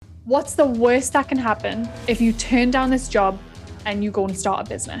What's the worst that can happen if you turn down this job and you go and start a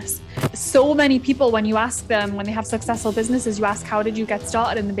business? So many people, when you ask them, when they have successful businesses, you ask, how did you get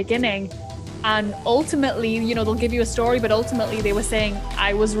started in the beginning? And ultimately, they'll give you a story, but ultimately they were saying,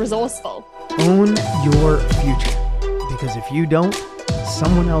 I was resourceful. Own your future, because if you don't,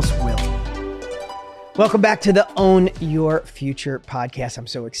 someone else will. Welcome back to the Own Your Future podcast. I'm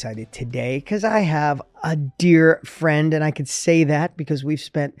so excited today because I have a dear friend, and I could say that because we've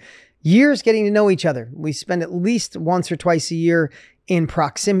spent years getting to know each other. We spend at least once or twice a year in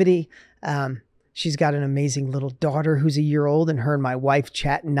proximity. She's got an amazing little daughter who's a year old, and her and my wife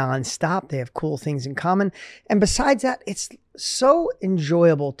chat nonstop. They have cool things in common. And besides that, it's so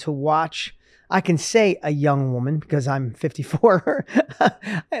enjoyable to watch. I can say a young woman because I'm 54,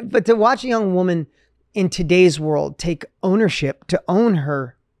 but to watch a young woman in today's world take ownership, to own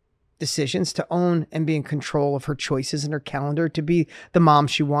her decisions, to own and be in control of her choices and her calendar, to be the mom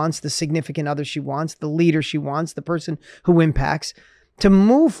she wants, the significant other she wants, the leader she wants, the person who impacts, to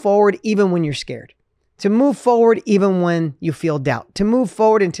move forward even when you're scared, to move forward even when you feel doubt, to move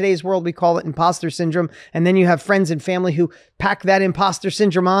forward. In today's world, we call it imposter syndrome. And then you have friends and family who pack that imposter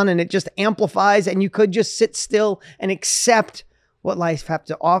syndrome on, and it just amplifies, and you could just sit still and accept what life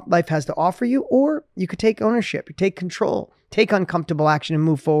has to offer you, or you could take ownership, you take control, take uncomfortable action and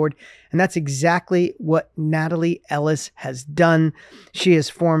move forward. And that's exactly what Natalie Ellis has done. She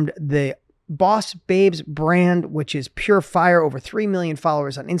has formed the bossbabe brand, which is pure fire, over 3 million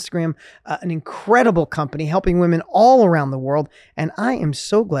followers on Instagram, an incredible company helping women all around the world. And I am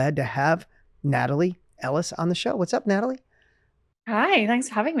so glad to have Natalie Ellis on the show. What's up, Natalie? Hi, thanks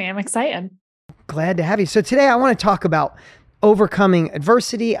for having me. I'm excited. Glad to have you. So today I want to talk about overcoming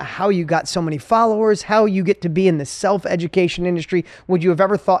adversity, how you got so many followers, how you get to be in the self-education industry. Would you have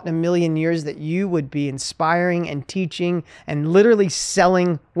ever thought in a million years that you would be inspiring and teaching and literally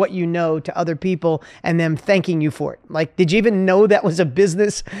selling what you know to other people and them thanking you for it? Like, did you even know that was a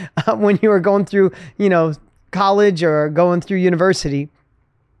business when you were going through, college or going through university?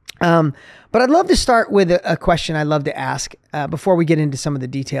 But I'd love to start with a question I love to ask before we get into some of the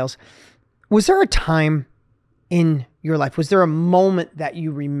details. Was there a time in your life? Was there a moment that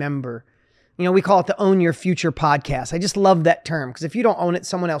you remember? We call it the Own Your Future podcast. I just love that term because if you don't own it,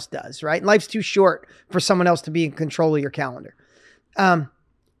 someone else does, right? Life's too short for someone else to be in control of your calendar.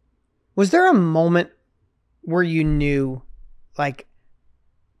 Was there a moment where you knew, like,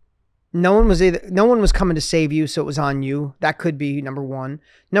 no one was coming to save you, so it was on you? That could be number one.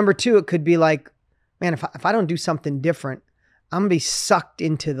 Number two, it could be like, man, if I don't do something different, I'm going to be sucked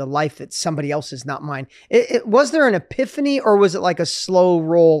into the life that somebody else's, not mine. Was there an epiphany, or was it like a slow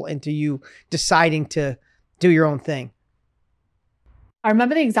roll into you deciding to do your own thing? I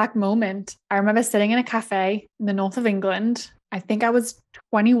remember the exact moment. I remember sitting in a cafe in the north of England. I think I was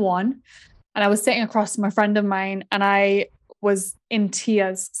 21, and I was sitting across from a friend of mine, and I was in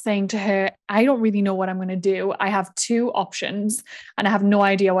tears saying to her, I don't really know what I'm going to do. I have two options and I have no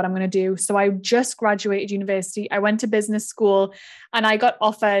idea what I'm going to do. So I just graduated university. I went to business school and I got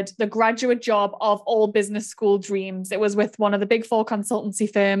offered the graduate job of all business school dreams. It was with one of the big four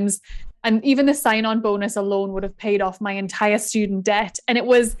consultancy firms. And even the sign-on bonus alone would have paid off my entire student debt. And it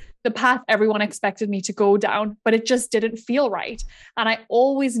was the path everyone expected me to go down, but it just didn't feel right. And I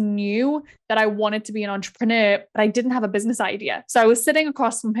always knew that I wanted to be an entrepreneur, but I didn't have a business idea. So I was sitting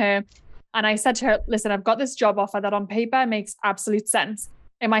across from her and I said to her, listen, I've got this job offer that on paper makes absolute sense.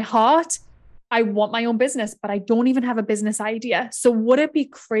 In my heart, I want my own business, but I don't even have a business idea. So would it be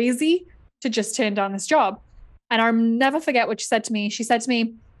crazy to just turn down this job? And I'll never forget what she said to me. She said to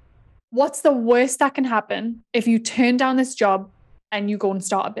me, what's the worst that can happen if you turn down this job and you go and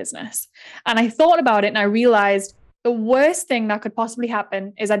start a business? And I thought about it and I realized the worst thing that could possibly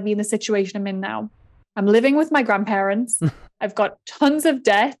happen is I'd be in the situation I'm in now. I'm living with my grandparents. I've got tons of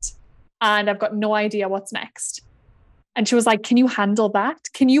debt and I've got no idea what's next. And she was like, can you handle that?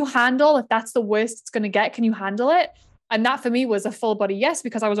 Can you handle, if that's the worst it's going to get, can you handle it? And that for me was a full body yes,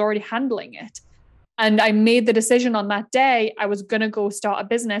 because I was already handling it. And I made the decision on that day, I was going to go start a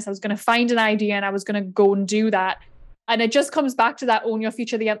business. I was going to find an idea and I was going to go and do that. And it just comes back to that own your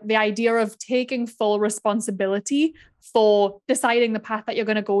future, the idea of taking full responsibility for deciding the path that you're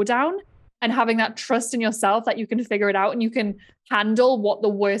going to go down and having that trust in yourself that you can figure it out and you can handle what the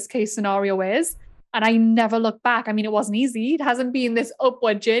worst case scenario is. And I never looked back. I mean, it wasn't easy. It hasn't been this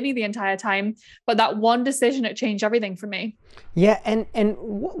upward journey the entire time, but that one decision, it changed everything for me. Yeah. And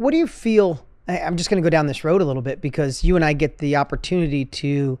what do you feel? I'm just going to go down this road a little bit because you and I get the opportunity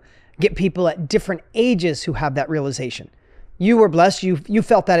to get people at different ages who have that realization. You were blessed. You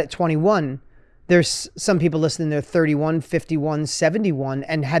felt that at 21, there's some people listening, they're 31, 51, 71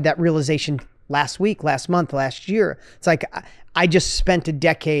 and had that realization last week, last month, last year. It's like, I just spent a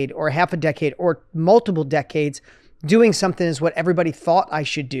decade or half a decade or multiple decades doing something is what everybody thought I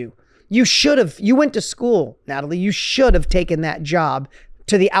should do. You went to school, Natalie, you should have taken that job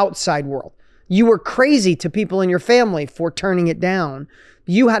to the outside world. You were crazy to people in your family for turning it down.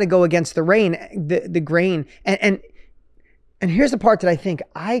 You had to go against the grain. And here's the part that I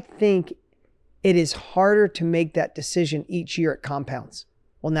think it is harder to make that decision each year. It compounds.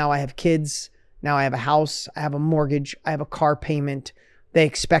 Well, now I have kids. Now I have a house. I have a mortgage. I have a car payment. They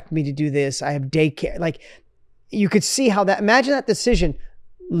expect me to do this. I have daycare. Like, you could see how imagine that decision,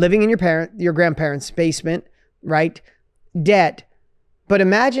 living in your grandparents' basement, right? Debt. But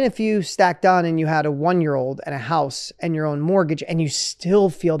imagine if you stacked on and you had a 1-year-old and a house and your own mortgage and you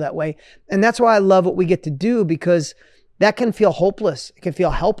still feel that way. And that's why I love what we get to do, because that can feel hopeless. It can feel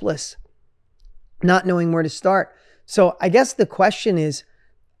helpless, not knowing where to start. So I guess the question is,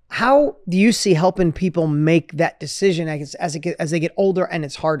 how do you see helping people make that decision as they get older and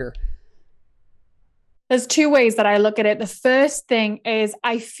it's harder? There's two ways that I look at it. The first thing is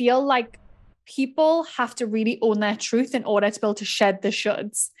I feel like people have to really own their truth in order to be able to shed the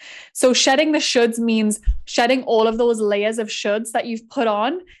shoulds. So shedding the shoulds means shedding all of those layers of shoulds that you've put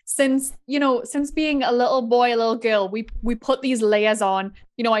on since being a little boy, a little girl. We put these layers on.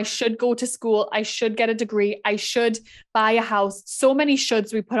 I should go to school. I should get a degree. I should buy a house. So many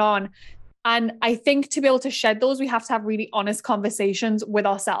shoulds we put on. And I think to be able to shed those, we have to have really honest conversations with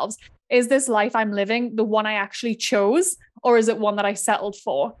ourselves. Is this life I'm living the one I actually chose, or is it one that I settled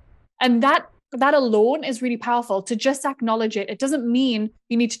for? And that alone is really powerful, to just acknowledge it. It doesn't mean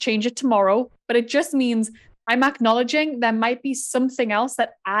you need to change it tomorrow, but it just means I'm acknowledging there might be something else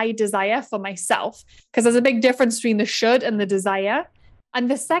that I desire for myself, because there's a big difference between the should and the desire. And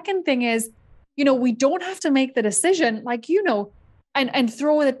the second thing is, we don't have to make the decision and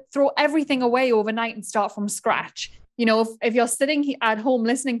throw everything away overnight and start from scratch. If you're sitting at home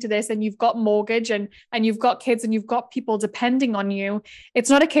listening to this and you've got mortgage and you've got kids and you've got people depending on you, it's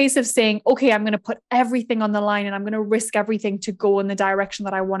not a case of saying, okay, I'm going to put everything on the line and I'm going to risk everything to go in the direction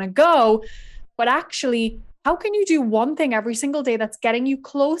that I want to go. But actually, how can you do one thing every single day that's getting you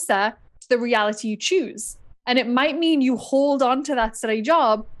closer to the reality you choose? And it might mean you hold on to that steady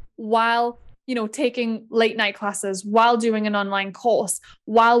job while taking late night classes, while doing an online course,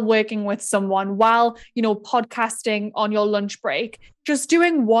 while working with someone, while, podcasting on your lunch break, just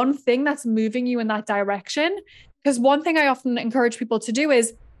doing one thing that's moving you in that direction. Because one thing I often encourage people to do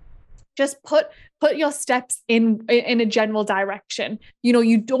is just put your steps in a general direction.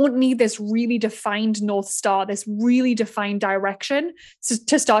 You don't need this really defined North Star, this really defined direction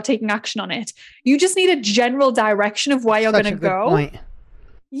to start taking action on it. You just need a general direction of where you're going to go. Point.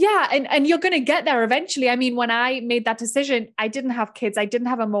 Yeah. And you're going to get there eventually. I mean, when I made that decision, I didn't have kids. I didn't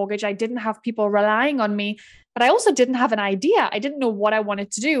have a mortgage. I didn't have people relying on me, but I also didn't have an idea. I didn't know what I wanted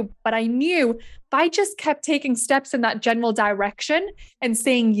to do, but I knew if I just kept taking steps in that general direction and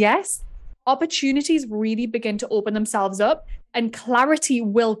saying yes, opportunities really begin to open themselves up and clarity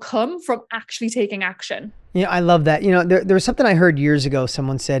will come from actually taking action. I love that. There was something I heard years ago.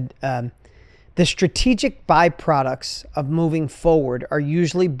 Someone said, the strategic byproducts of moving forward are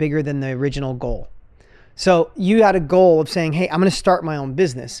usually bigger than the original goal. So you had a goal of saying, hey, I'm going to start my own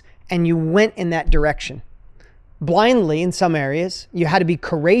business. And you went in that direction. Blindly in some areas, you had to be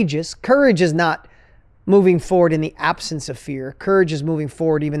courageous. Courage is not moving forward in the absence of fear. Courage is moving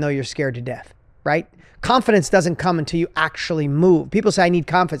forward even though you're scared to death, right? Confidence doesn't come until you actually move. People say, I need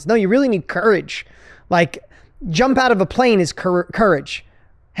confidence. No, you really need courage. Like, jump out of a plane is courage.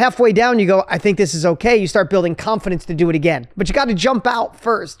 Halfway down, you go, I think this is okay. You start building confidence to do it again. But you got to jump out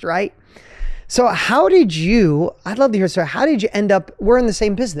first, right? So I'd love to hear, so how did you end up, we're in the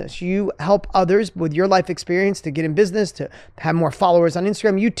same business. You help others with your life experience to get in business, to have more followers on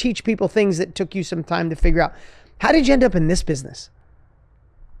Instagram. You teach people things that took you some time to figure out. How did you end up in this business?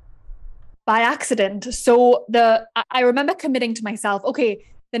 By accident. So I remember committing to myself, okay,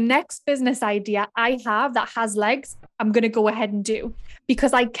 the next business idea I have that has legs, I'm going to go ahead and do,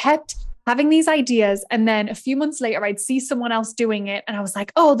 because I kept having these ideas. And then a few months later, I'd see someone else doing it. And I was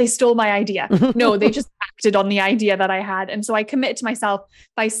like, oh, they stole my idea. No, they just acted on the idea that I had. And so I committed to myself, if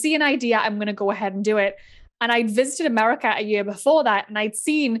I see an idea, I'm going to go ahead and do it. And I'd visited America a year before that, and I'd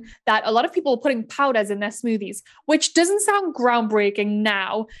seen that a lot of people were putting powders in their smoothies, which doesn't sound groundbreaking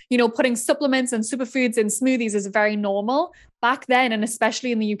now. Putting supplements and superfoods in smoothies is very normal. Back then, and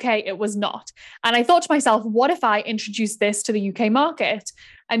especially in the UK, it was not. And I thought to myself, what if I introduced this to the UK market?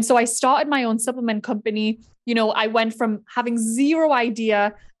 And so I started my own supplement company. I went from having zero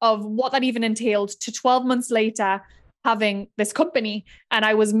idea of what that even entailed to 12 months later, having this company, and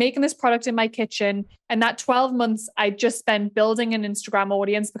I was making this product in my kitchen. And that 12 months I just spent building an Instagram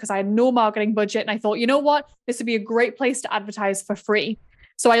audience because I had no marketing budget. And I thought, you know what, this would be a great place to advertise for free.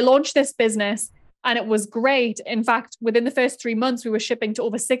 So I launched this business and it was great. In fact, within the first 3 months, we were shipping to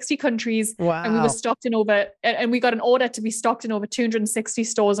over 60 countries. Wow. And we were stocked in and we got an order to be stocked in over 260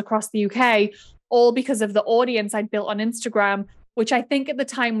 stores across the UK, all because of the audience I'd built on Instagram, which I think at the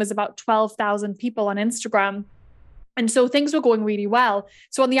time was about 12,000 people on Instagram. And so things were going really well.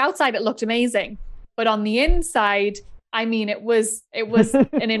 So on the outside, it looked amazing. But on the inside, it was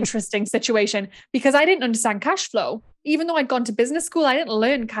an interesting situation because I didn't understand cash flow. Even though I'd gone to business school, I didn't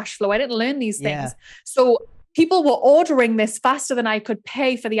learn cash flow. I didn't learn these things. Yeah. So people were ordering this faster than I could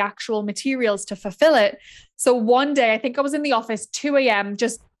pay for the actual materials to fulfill it. So one day, I think I was in the office, 2 a.m.,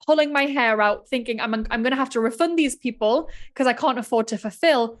 just pulling my hair out, thinking I'm going to have to refund these people because I can't afford to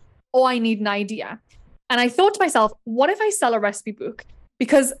fulfill, or I need an idea. And I thought to myself, what if I sell a recipe book?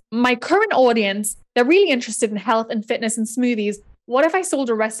 Because my current audience, they're really interested in health and fitness and smoothies. What if I sold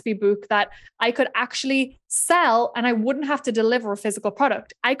a recipe book that I could actually sell and I wouldn't have to deliver a physical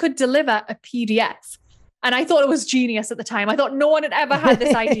product? I could deliver a PDF. And I thought it was genius at the time. I thought no one had ever had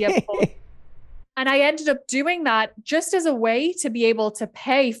this idea before. And I ended up doing that just as a way to be able to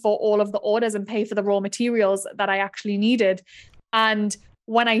pay for all of the orders and pay for the raw materials that I actually needed. And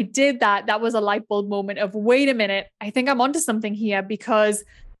when I did that, that was a light bulb moment of, wait a minute, I think I'm onto something here because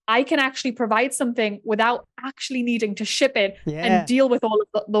I can actually provide something without actually needing to ship it and deal with all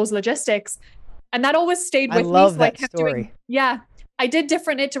of those logistics. And that always stayed with me. I love that story. I did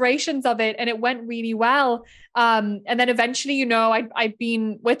different iterations of it and it went really well. And then eventually, I'd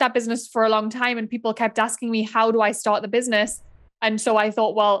been with that business for a long time and people kept asking me, how do I start the business? And so I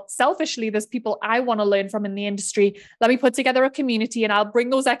thought, well, selfishly, there's people I want to learn from in the industry. Let me put together a community and I'll bring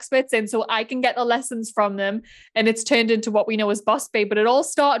those experts in so I can get the lessons from them. And it's turned into what we know as Boss Babe. But it all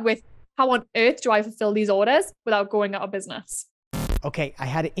started with, how on earth do I fulfill these orders without going out of business? Okay, I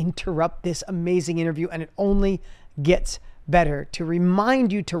had to interrupt this amazing interview and it only gets better to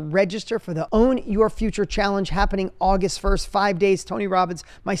remind you to register for the Own Your Future Challenge happening August 1st, 5 days. Tony Robbins,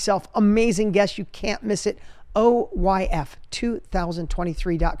 myself, amazing guests. You can't miss it.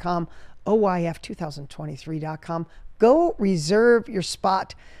 OYF2023.com, OYF2023.com. Go reserve your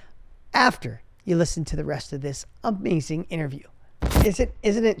spot after you listen to the rest of this amazing interview. Isn't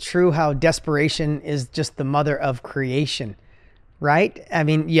it true how desperation is just the mother of creation, right? I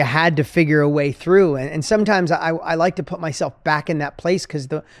mean, you had to figure a way through. And sometimes I like to put myself back in that place because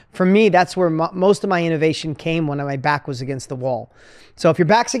for me, that's where most of my innovation came, when my back was against the wall. So if your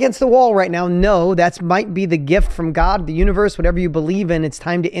back's against the wall right now, no, that might be the gift from God, the universe, whatever you believe in. It's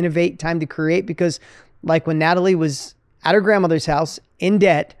time to innovate, time to create, because like when Natalie was at her grandmother's house in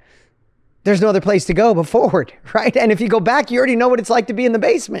debt, there's no other place to go but forward, right? And if you go back, you already know what it's like to be in the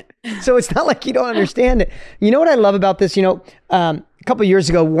basement. So it's not like you don't understand it. You know what I love about this? A couple of years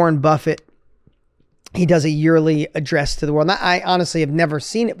ago, Warren Buffett, he does a yearly address to the world. I honestly have never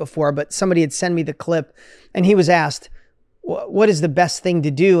seen it before, but somebody had sent me the clip and he was asked, what is the best thing to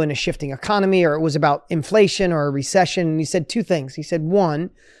do in a shifting economy? Or it was about inflation or a recession. And he said two things. He said,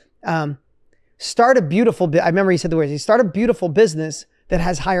 one, start a beautiful, I remember he said the words, start a beautiful business that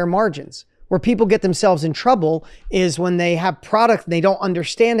has higher margins. Where people get themselves in trouble is when they have product and they don't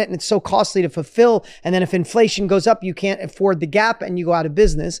understand it and it's so costly to fulfill. And then if inflation goes up, you can't afford the gap and you go out of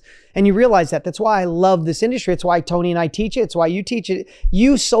business. And you realize that. That's why I love this industry. It's why Tony and I teach it. It's why you teach it.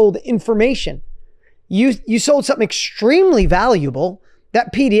 You sold information. You sold something extremely valuable.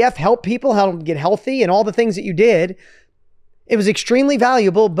 That PDF helped people how to get healthy and all the things that you did. It was extremely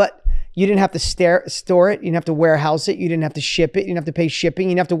valuable, but you didn't have to store it. You didn't have to warehouse it. You didn't have to ship it. You didn't have to pay shipping.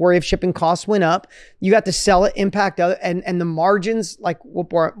 You didn't have to worry if shipping costs went up. You got to sell it, impact other, and the margins, like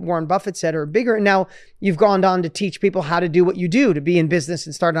what Warren Buffett said, are bigger. And now you've gone on to teach people how to do what you do, to be in business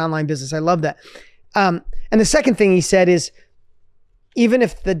and start an online business. I love that. And the second thing he said is, even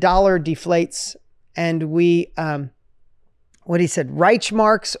if the dollar deflates and we, what he said,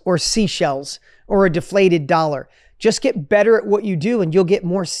 Reichmarks or seashells or a deflated dollar, just get better at what you do and you'll get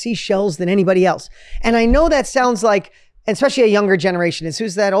more seashells than anybody else. And I know that sounds like, especially a younger generation, is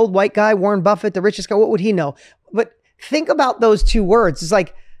who's that old white guy, Warren Buffett, the richest guy? What would he know? But think about those two words. It's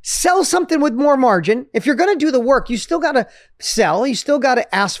like Sell something with more margin. If you're going to do the work, you still got to sell. You still got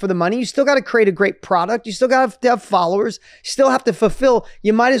to ask for the money. You still got to create a great product. You still got to have followers. You still have to fulfill.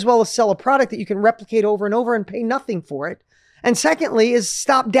 You might as well sell a product that you can replicate over and over and pay nothing for it. And secondly is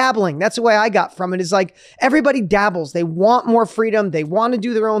stop dabbling. That's the way I got from it, is like everybody dabbles. They want more freedom. They want to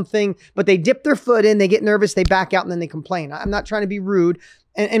do their own thing, but they dip their foot in, they get nervous, they back out, and then they complain. I'm not trying to be rude.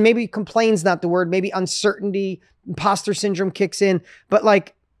 And maybe complain's not the word. Maybe uncertainty, imposter syndrome kicks in. But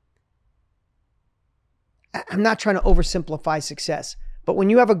like, I'm not trying to oversimplify success. But when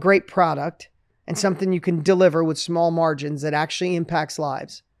you have a great product and something you can deliver with small margins that actually impacts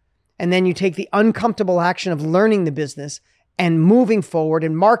lives, and then you take the uncomfortable action of learning the business and moving forward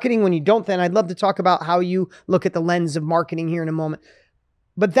and marketing when you don't, then I'd love to talk about how you look at the lens of marketing here in a moment.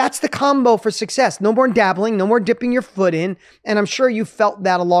 But that's the combo for success. No more dabbling, no more dipping your foot in. And I'm sure you felt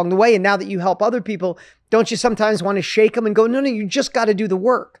that along the way. And now that you help other people, don't you sometimes want to shake them and go, no, you just got to do the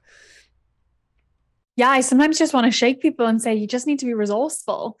work? Yeah, I sometimes just want to shake people and say, you just need to be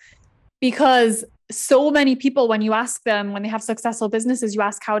resourceful, because so many people, when you ask them, when they have successful businesses, you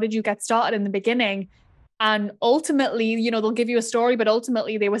ask, how did you get started in the beginning? And ultimately, they'll give you a story, but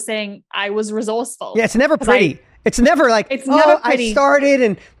ultimately they were saying, I was resourceful. Yeah, it's never pretty. It's never like, it's never pretty. I started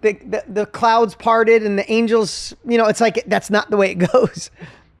and the clouds parted and the angels, it's like, that's not the way it goes.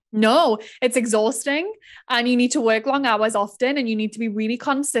 No, it's exhausting, and you need to work long hours often, and you need to be really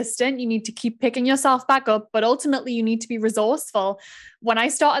consistent. You need to keep picking yourself back up, but ultimately you need to be resourceful. When I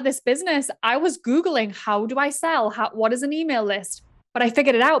started this business, I was Googling, how do I sell? What is an email list? But I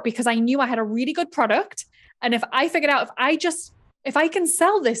figured it out because I knew I had a really good product. And if I figured out, if I can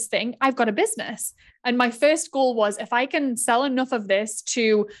sell this thing, I've got a business. And my first goal was, if I can sell enough of this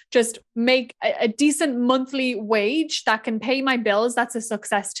to just make a decent monthly wage that can pay my bills, that's a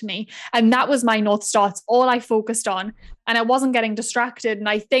success to me. And that was my North Star. It's all I focused on. And I wasn't getting distracted. And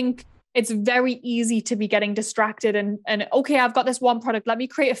I think it's very easy to be getting distracted and okay, I've got this one product. Let me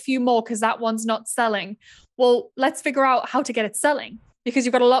create a few more because that one's not selling. Well, let's figure out how to get it selling, because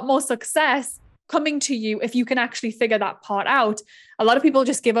you've got a lot more success coming to you if you can actually figure that part out. A lot of people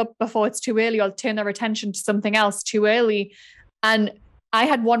just give up before it's too early, or turn their attention to something else too early. And I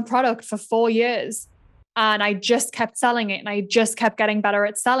had one product for 4 years and I just kept selling it, and I just kept getting better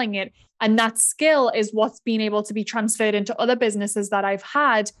at selling it. And that skill is what's been able to be transferred into other businesses that I've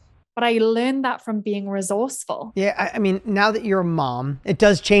had. But I learned that from being resourceful. Yeah. I mean, now that you're a mom, it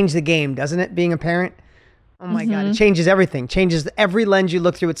does change the game, doesn't it? Being a parent. Oh my God, it changes everything. Changes every lens you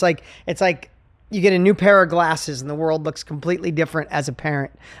look through. It's like you get a new pair of glasses and the world looks completely different as a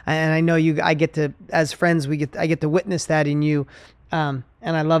parent. And I know I get to, as friends, I get to witness that in you. And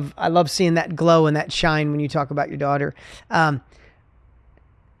I love seeing that glow and that shine when you talk about your daughter.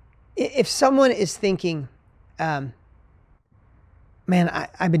 If someone is thinking, man,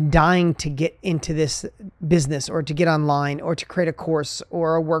 I've been dying to get into this business, or to get online, or to create a course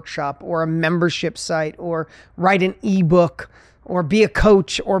or a workshop or a membership site, or write an ebook, or be a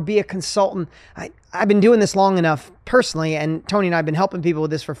coach, or be a consultant. I've been doing this long enough personally, and Tony and I have been helping people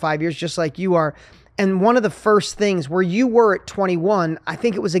with this for 5 years, just like you are. And one of the first things, where you were at 21, I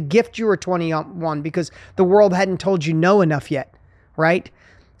think it was a gift you were 21, because the world hadn't told you no enough yet, right?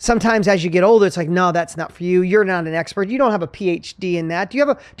 Sometimes as you get older, it's like, no, that's not for you. You're not an expert. You don't have a PhD in that. Do you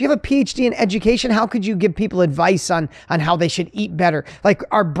have a PhD in education? How could you give people advice on how they should eat better? Like,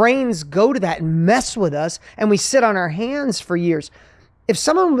 our brains go to that and mess with us, and we sit on our hands for years. If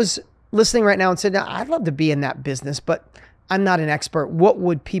someone was listening right now and said, I'd love to be in that business, but I'm not an expert, what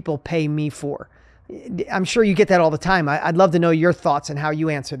would people pay me for? I'm sure you get that all the time. I'd love to know your thoughts and how you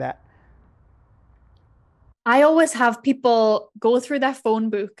answer that. I always have people go through their phone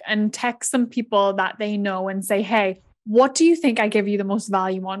book and text some people that they know and say, hey, what do you think I give you the most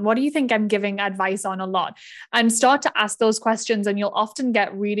value on? What do you think I'm giving advice on a lot? And start to ask those questions, and you'll often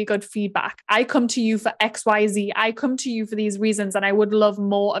get really good feedback. I come to you for X, Y, Z. I come to you for these reasons, and I would love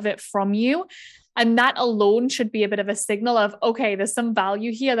more of it from you. And that alone should be a bit of a signal of, okay, there's some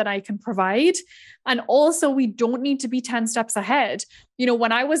value here that I can provide. And also, we don't need to be 10 steps ahead.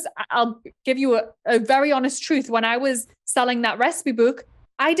 I'll give you a very honest truth. When I was selling that recipe book,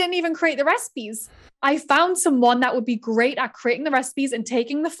 I didn't even create the recipes. I found someone that would be great at creating the recipes and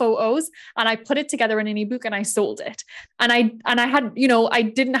taking the photos, and I put it together in an ebook and I sold it. And I had, I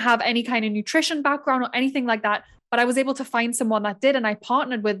didn't have any kind of nutrition background or anything like that, but I was able to find someone that did, and I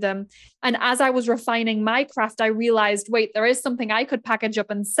partnered with them. And as I was refining my craft, I realized, wait, there is something I could package up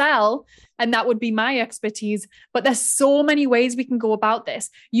and sell, and that would be my expertise. But there's so many ways we can go about this.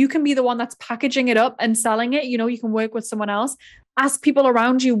 You can be the one that's packaging it up and selling it. You can work with someone else. Ask people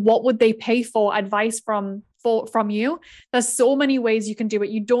around you, what would they pay for advice from from you. There's so many ways you can do it.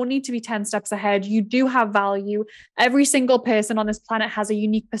 You don't need to be 10 steps ahead. You do have value. Every single person on this planet has a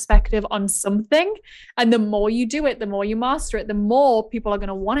unique perspective on something. And the more you do it, the more you master it, the more people are going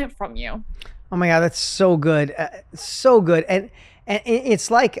to want it from you. Oh my God, that's so good. So good. And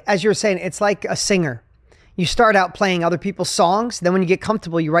it's like, as you're saying, it's like a singer. You start out playing other people's songs. Then when you get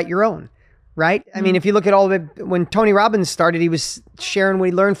comfortable, you write your own, right? I mean, if you look at all of it, when Tony Robbins started, he was sharing what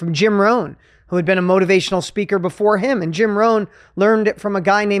he learned from Jim Rohn, who had been a motivational speaker before him. And Jim Rohn learned it from a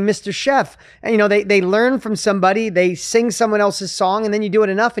guy named Mr. Chef. And, they learn from somebody, they sing someone else's song, and then you do it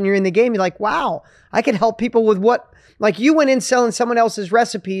enough and you're in the game. You're like, wow, I could help people with what, like you went in selling someone else's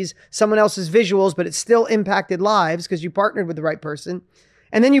recipes, someone else's visuals, but it still impacted lives because you partnered with the right person.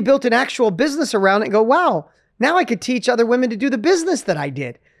 And then you built an actual business around it and go, wow, now I could teach other women to do the business that I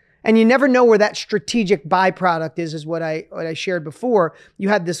did. And you never know where that strategic byproduct is what I shared before. You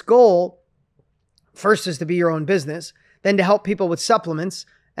had this goal. First is to be your own business, then to help people with supplements.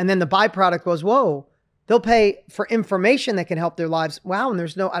 And then the byproduct was, whoa, they'll pay for information that can help their lives. Wow. And I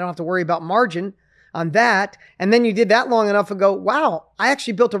don't have to worry about margin on that. And then you did that long enough and go, wow, I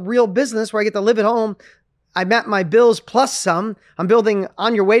actually built a real business where I get to live at home. I met my bills plus some. I'm building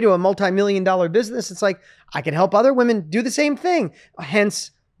on your way to a multi-million-dollar business. It's like, I can help other women do the same thing.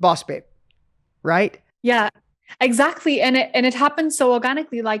 Hence, Boss Babe, right? Yeah, exactly. And it happens so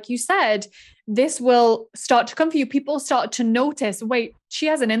organically. Like you said, this will start to come for you. People start to notice, wait, she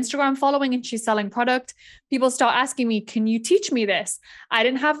has an Instagram following and she's selling product. People start asking me, can you teach me this? I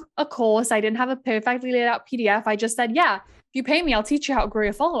didn't have a course. I didn't have a perfectly laid out PDF. I just said, yeah, if you pay me, I'll teach you how to grow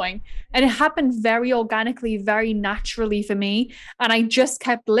your following. And it happened very organically, very naturally for me. And I just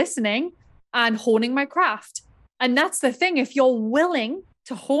kept listening and honing my craft. And that's the thing. If you're willing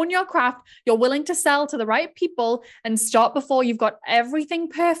to hone your craft, you're willing to sell to the right people and start before you've got everything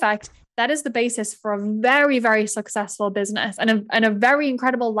perfect, that is the basis for a very, very successful business and a very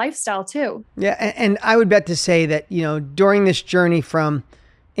incredible lifestyle too. Yeah. And I would bet to say that, during this journey from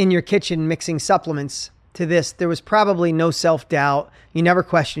in your kitchen mixing supplements to this, there was probably no self-doubt. You never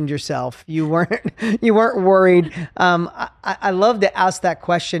questioned yourself. You weren't worried. I love to ask that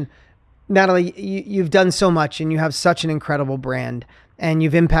question. Natalie, you've done so much and you have such an incredible brand and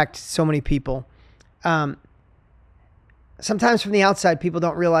you've impacted so many people. Sometimes from the outside, people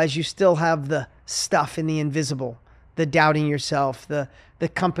don't realize you still have the stuff in the invisible, the doubting yourself, the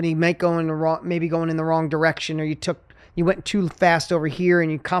company maybe going in the wrong direction, or you went too fast over here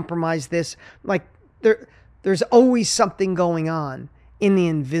and you compromised this. Like there's always something going on in the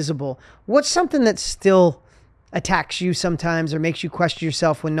invisible. What's something that still attacks you sometimes or makes you question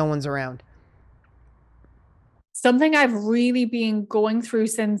yourself when no one's around? Something I've really been going through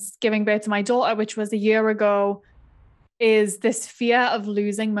since giving birth to my daughter, which was a year ago, is this fear of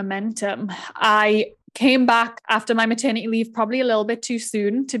losing momentum. I came back after my maternity leave probably a little bit too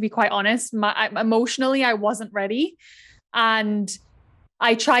soon, to be quite honest. Emotionally, I wasn't ready. And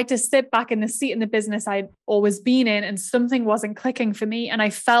I tried to sit back in the seat in the business I'd always been in, and something wasn't clicking for me. And I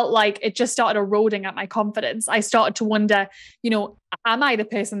felt like it just started eroding at my confidence. I started to wonder, am I the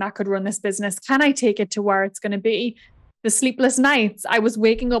person that could run this business? Can I take it to where it's going to be? The sleepless nights, I was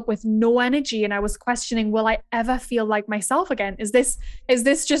waking up with no energy and I was questioning, will I ever feel like myself again? Is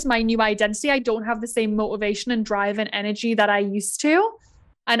this just my new identity? I don't have the same motivation and drive and energy that I used to.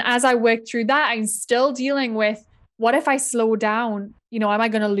 And as I worked through that, I'm still dealing with, what if I slow down? Am I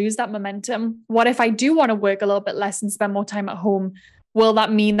going to lose that momentum? What if I do want to work a little bit less and spend more time at home? Will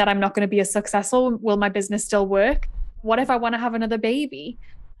that mean that I'm not going to be as successful? Will my business still work? What if I want to have another baby?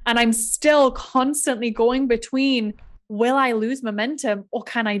 And I'm still constantly going between, will I lose momentum or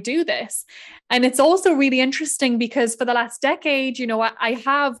can I do this? And it's also really interesting because for the last decade,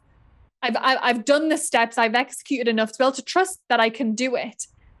 I've done the steps, I've executed enough to be able to trust that I can do it.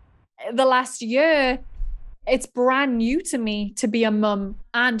 The last year, it's brand new to me to be a mum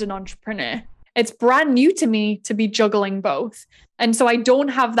and an entrepreneur. It's brand new to me to be juggling both. And so I don't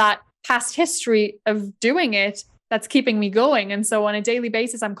have that past history of doing it that's keeping me going. And so on a daily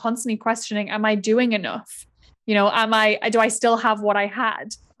basis, I'm constantly questioning, am I doing enough? Do I still have what I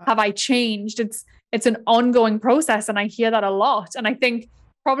had? Have I changed? It's an ongoing process. And I hear that a lot. And I think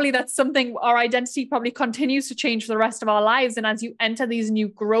probably that's something, our identity probably continues to change for the rest of our lives. And as you enter these new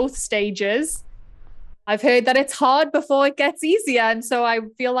growth stages, I've heard that it's hard before it gets easier. And so I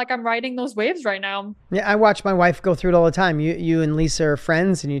feel like I'm riding those waves right now. Yeah, I watch my wife go through it all the time. You and Lisa are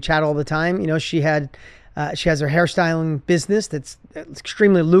friends and you chat all the time. She has her hairstyling business that's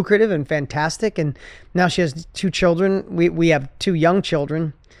extremely lucrative and fantastic. And now she has 2 children. We have 2 young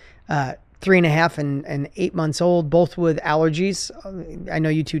children, 3.5 and 8 months old, both with allergies. I know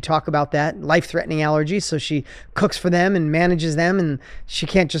you two talk about that, life-threatening allergies. So she cooks for them and manages them, and she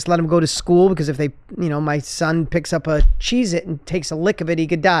can't just let them go to school because if they, my son picks up a Cheez-It and takes a lick of it, he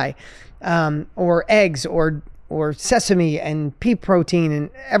could die. Or eggs or sesame and pea protein and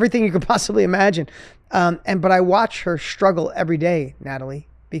everything you could possibly imagine. But I watch her struggle every day, Natalie,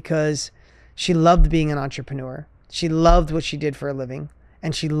 because she loved being an entrepreneur. She loved what she did for a living.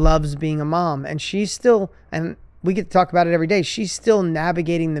 And she loves being a mom, and she's still, and we get to talk about it every day, she's still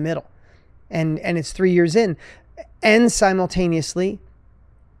navigating the middle, and it's 3 years in, and simultaneously,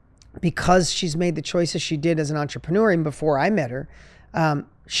 because she's made the choices she did as an entrepreneur, even before I met her,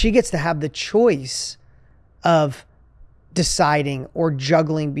 she gets to have the choice of deciding or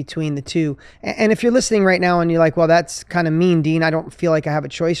juggling between the two. And if you're listening right now and you're like, well, that's kind of mean, Dean, I don't feel like I have a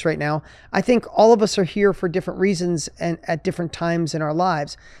choice right now. I think all of us are here for different reasons and at different times in our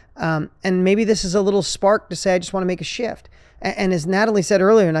lives. And maybe this is a little spark to say, I just want to make a shift. And as Natalie said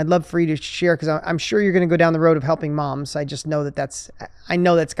earlier, and I'd love for you to share, because I'm sure you're going to go down the road of helping moms. I just know that's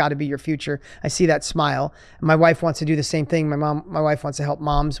got to be your future. I see that smile. My wife wants to do the same thing. My wife wants to help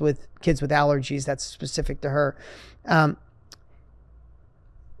moms with kids with allergies. That's specific to her.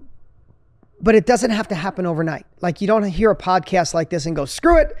 But it doesn't have to happen overnight. Like, you don't hear a podcast like this and go,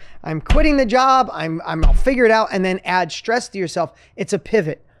 screw it, I'm quitting the job, I'll figure it out, and then add stress to yourself. It's a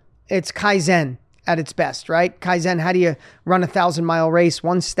pivot. It's Kaizen at its best, right? Kaizen, how do you run a 1,000-mile race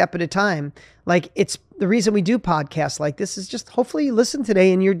one step at a time? Like, it's the reason we do podcasts like this is just hopefully you listen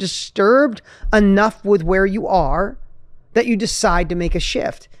today and you're disturbed enough with where you are that you decide to make a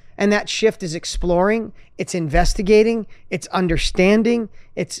shift. And that shift is exploring, it's investigating, it's understanding,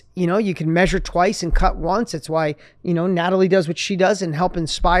 it's, you can measure twice and cut once. It's why, Natalie does what she does and help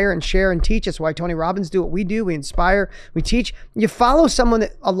inspire and share and teach. It's why Tony Robbins do what we do. We inspire, we teach. You follow someone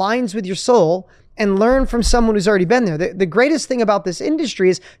that aligns with your soul and learn from someone who's already been there. The greatest thing about this industry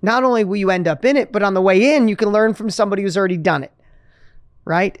is not only will you end up in it, but on the way in, you can learn from somebody who's already done it,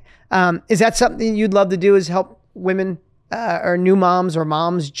 right? Is that something you'd love to do, is help women or new moms or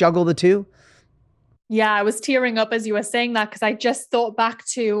moms juggle the two? Yeah, I was tearing up as you were saying that, because I just thought back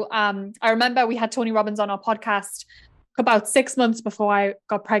to, I remember we had Tony Robbins on our podcast about 6 months before I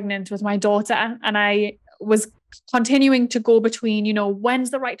got pregnant with my daughter. And I was continuing to go between,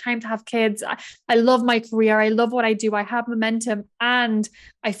 when's the right time to have kids? I love my career. I love what I do. I have momentum, and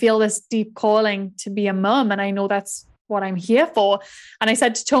I feel this deep calling to be a mom. And I know that's what I'm here for. And I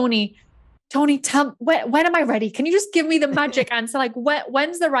said to Tony, tell when am I ready? Can you just give me the magic answer? Like,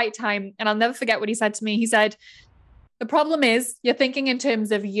 when's the right time? And I'll never forget what he said to me. He said, the problem is you're thinking in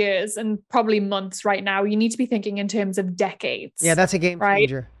terms of years and probably months right now. You need to be thinking in terms of decades. Yeah, that's a game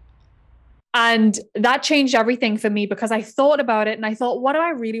changer. Right? And that changed everything for me, because I thought about it and I thought, what do I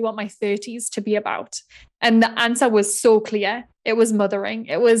really want my 30s to be about? And the answer was so clear. It was mothering.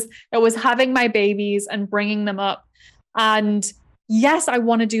 It was having my babies and bringing them up. And yes, I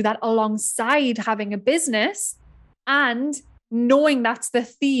want to do that alongside having a business, and knowing that's the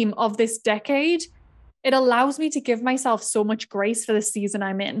theme of this decade, it allows me to give myself so much grace for the season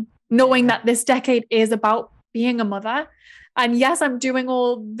I'm in, knowing that this decade is about being a mother. And yes, I'm doing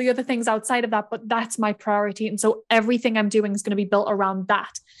all the other things outside of that, but that's my priority. And so everything I'm doing is going to be built around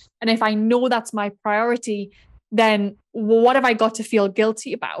that. And if I know that's my priority, then what have I got to feel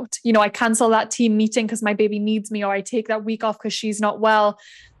guilty about? I cancel that team meeting because my baby needs me, or I take that week off because she's not well.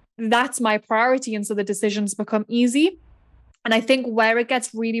 That's my priority. And so the decisions become easy. And I think where it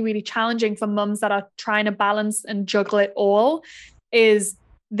gets really, really challenging for mums that are trying to balance and juggle it all is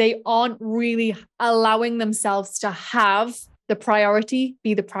they aren't really allowing themselves to have the priority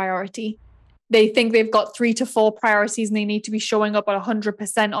be the priority. They think they've got 3 to 4 priorities and they need to be showing up at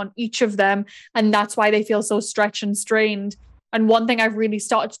 100% on each of them. And that's why they feel so stretched and strained. And one thing I've really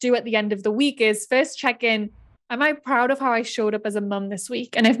started to do at the end of the week is first check in, am I proud of how I showed up as a mum this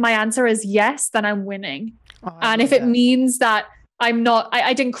week? And if my answer is yes, then I'm winning. And if it means that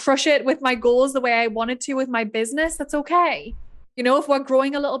I didn't crush it with my goals the way I wanted to with my business, that's okay. If we're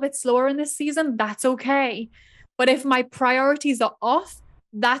growing a little bit slower in this season, that's okay. But if my priorities are off,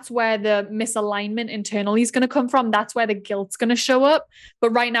 that's where the misalignment internally is going to come from. That's where the guilt's going to show up.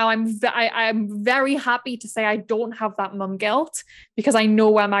 But right now, I'm very happy to say I don't have that mum guilt, because I know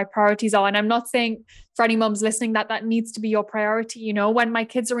where my priorities are. And I'm not saying for any mums listening that needs to be your priority. When my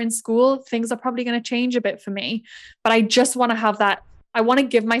kids are in school, things are probably going to change a bit for me. But I just want to have that. I want to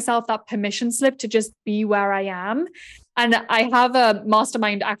give myself that permission slip to just be where I am. And I have a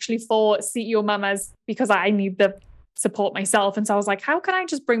mastermind actually for CEO mamas, because I need the support myself. And so I was like, how can I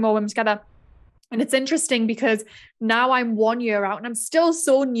just bring more women together? And it's interesting because now I'm 1 year out and I'm still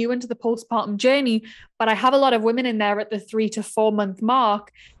so new into the postpartum journey, but I have a lot of women in there at the 3 to 4 month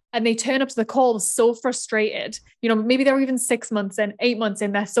mark, and they turn up to the call so frustrated. Maybe they're even 6 months in, 8 months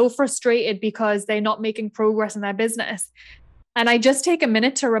in, they're so frustrated because they're not making progress in their business. And I just take a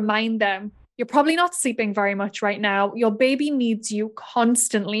minute to remind them, you're probably not sleeping very much right now. Your baby needs you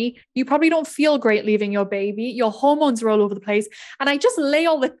constantly. You probably don't feel great leaving your baby. Your hormones are all over the place. And I just lay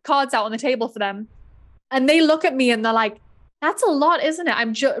all the cards out on the table for them. And they look at me and they're like, that's a lot, isn't it?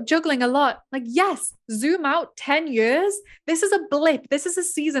 I'm juggling a lot. Like, yes, zoom out 10 years. This is a blip. This is a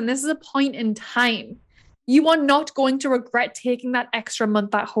season. This is a point in time. You are not going to regret taking that extra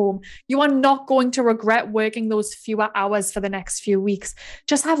month at home. You are not going to regret working those fewer hours for the next few weeks.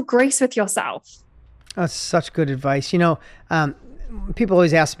 Just have grace with yourself. That's such good advice. People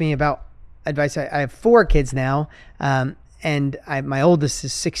always ask me about advice. I have 4 kids now, and my oldest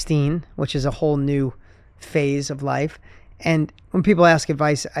is 16, which is a whole new phase of life. And when people ask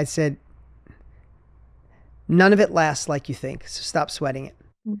advice, I said, none of it lasts like you think. So stop sweating it.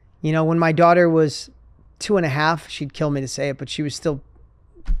 When my daughter was 2.5, she'd kill me to say it, but she was still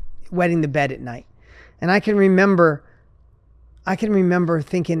wetting the bed at night. And I can remember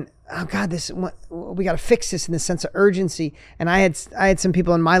thinking, oh God, we got to fix this in the sense of urgency. And I had some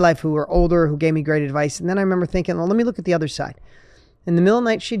people in my life who were older who gave me great advice. And then I remember thinking, well, let me look at the other side. In the middle of the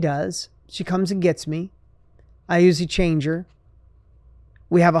night, she comes and gets me. I usually change her.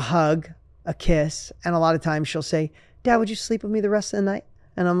 We have a hug, a kiss. And a lot of times she'll say, Dad, would you sleep with me the rest of the night?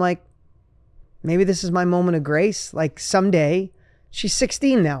 And I'm like, maybe this is my moment of grace. Like someday, she's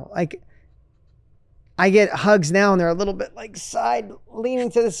 16 now. Like I get hugs now and they're a little bit like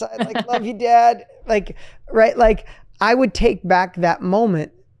leaning to the side, like, love you, Dad. Like, right. Like I would take back that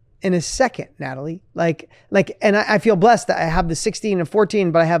moment in a second, Natalie. And I feel blessed that I have the 16 and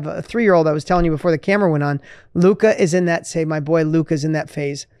 14, but I have a 3-year-old I was telling you before the camera went on. Luca is in that, my boy Luca's in that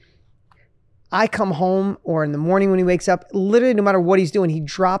phase. I come home or in the morning when he wakes up, literally no matter what he's doing, he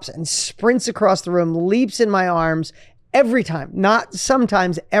drops and sprints across the room, leaps in my arms every time, not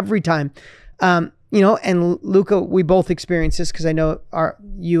sometimes, every time. And Luca, we both experience this because I know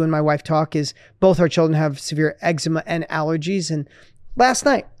you and my wife talk is both our children have severe eczema and allergies. And last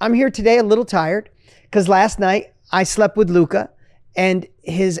night, I'm here today a little tired because last night I slept with Luca and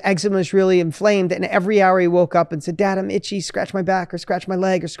his eczema is really inflamed. And every hour he woke up and said, Dad, I'm itchy, scratch my back or scratch my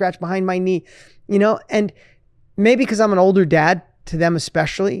leg or scratch behind my knee, and maybe because I'm an older dad to them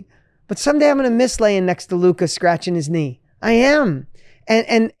especially, but someday I'm going to miss laying next to Luca scratching his knee. I am.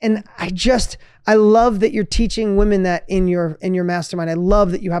 And I love that you're teaching women that in your mastermind. I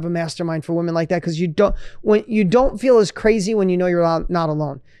love that you have a mastermind for women like that because you don't feel as crazy when you know you're not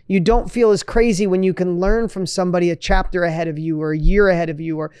alone. You don't feel as crazy when you can learn from somebody a chapter ahead of you or a year ahead of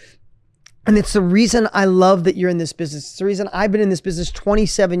you and it's the reason I love that you're in this business. It's the reason I've been in this business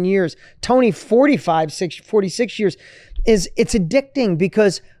 27 years. Tony, 46 years. It's addicting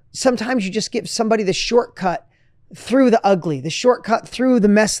because sometimes you just give somebody the shortcut through the ugly, the shortcut through the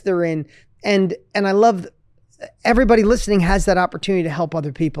mess they're in. And I love everybody listening has that opportunity to help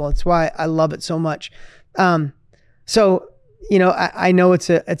other people. It's why I love it so much. I know it's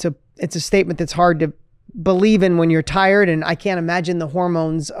a statement that's hard to believe in when you're tired, and I can't imagine the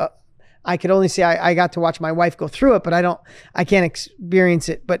hormones. I could only say I got to watch my wife go through it, but I can't experience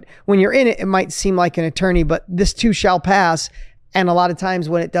it. But when you're in it, it might seem like an eternity, but this too shall pass. And a lot of times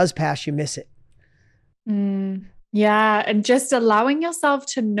when it does pass, you miss it. Yeah. And just allowing yourself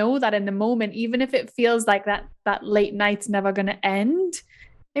to know that in the moment, even if it feels like that late night's never going to end,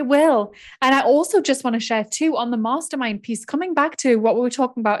 it will. And I also just want to share too on the mastermind piece, coming back to what we were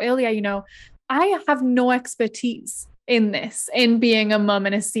talking about earlier, I have no expertise in this, in being a mom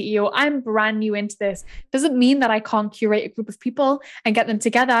and a CEO. I'm brand new into this. Doesn't mean that I can't curate a group of people and get them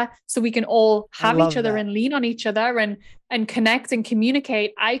together so we can all have each other and lean on each other and connect and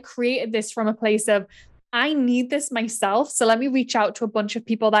communicate. I created this from a place of, I need this myself. So let me reach out to a bunch of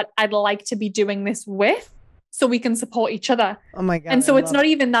people that I'd like to be doing this with so we can support each other. Oh my God. And so it's not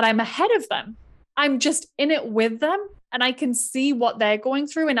even that I'm ahead of them. I'm just in it with them and I can see what they're going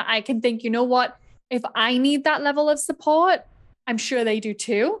through. And I can think, you know what? If I need that level of support, I'm sure they do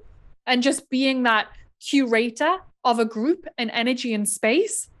too. And just being that curator of a group and energy and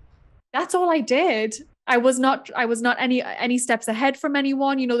space, that's all I did. I was not any steps ahead from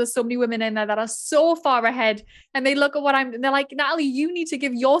anyone. There's so many women in there that are so far ahead and they look at and they're like, Natalie, you need to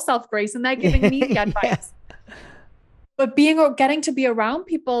give yourself grace. And they're giving me the advice. But getting to be around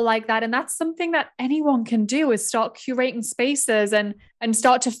people like that, and that's something that anyone can do, is start curating spaces and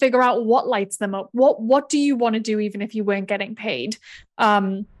start to figure out what lights them up. What do you want to do even if you weren't getting paid?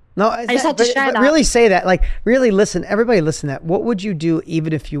 No, I just had to share but that. really say that, like really listen, everybody listen to that. What would you do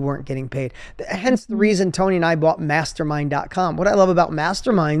even if you weren't getting paid? Hence the reason Tony and I bought mastermind.com. What I love about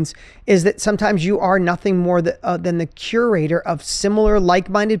masterminds is that sometimes you are nothing more than the curator of similar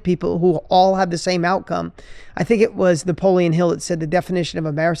like-minded people who all have the same outcome. I think it was Napoleon Hill that said the definition of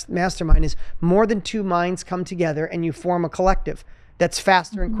a mastermind is more than two minds come together and you form a collective that's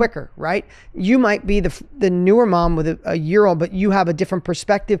faster and quicker, right? You might be the newer mom with a year-old, but you have a different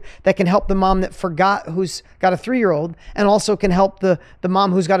perspective that can help the mom that forgot, who's got a 3-year-old, and also can help the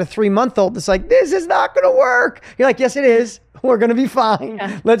mom who's got a 3-month-old that's like, this is not going to work. You're like, yes, it is. We're going to be fine.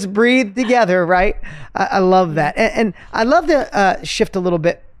 Yeah. Let's breathe together, right? I love that. And I love to shift a little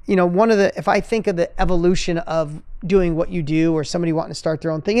bit. You know, if I think of the evolution of doing what you do or somebody wanting to start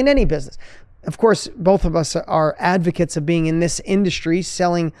their own thing in any business, of course, both of us are advocates of being in this industry,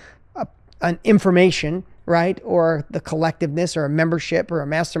 selling an information, right? Or the collectiveness or a membership or a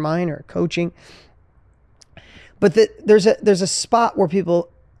mastermind or coaching. But there's a spot where people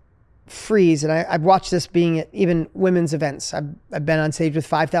freeze. And I've watched this being at even women's events. I've been on stage with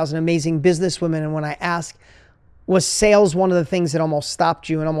 5,000 amazing businesswomen. And when I ask, was sales one of the things that almost stopped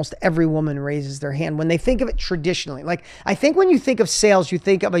you? And almost every woman raises their hand when they think of it traditionally. Like, I think when you think of sales, you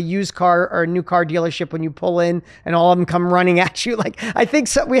think of a used car or a new car dealership when you pull in and all of them come running at you. Like, I think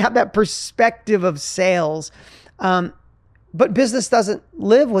we have that perspective of sales. But business doesn't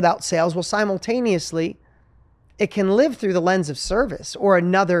live without sales. Well, simultaneously, it can live through the lens of service or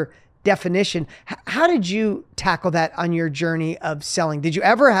another definition. How did you tackle that on your journey of selling? Did you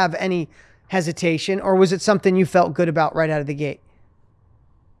ever have any hesitation, or was it something you felt good about right out of the gate?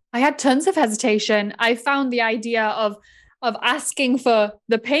 I had tons of hesitation. I found the idea of asking for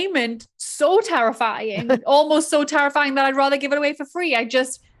the payment so terrifying, almost so terrifying that I'd rather give it away for free.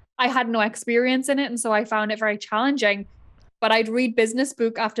 I had no experience in it. And so I found it very challenging. But I'd read business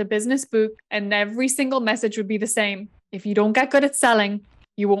book after business book, and every single message would be the same. If you don't get good at selling,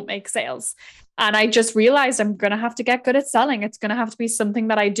 you won't make sales. And I just realized I'm going to have to get good at selling. It's going to have to be something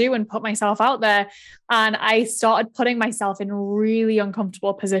that I do and put myself out there. And I started putting myself in really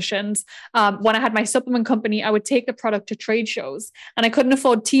uncomfortable positions. When I had my supplement company, I would take the product to trade shows and I couldn't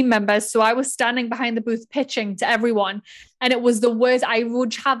afford team members. So I was standing behind the booth pitching to everyone. And it was the worst. I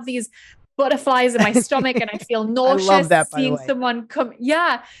would have these butterflies in my stomach and I feel nauseous. I love that, seeing someone come.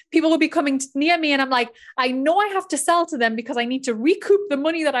 Yeah. People would be coming near me and I'm like, I know I have to sell to them because I need to recoup the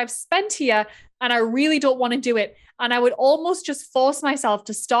money that I've spent here. And I really don't want to do it. And I would almost just force myself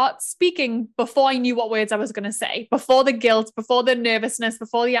to start speaking before I knew what words I was going to say, before the guilt, before the nervousness,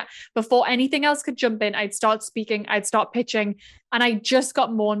 before anything else could jump in. I'd start speaking, I'd start pitching. And I just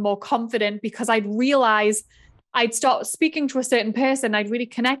got more and more confident because I'd realize I'd start speaking to a certain person. I'd really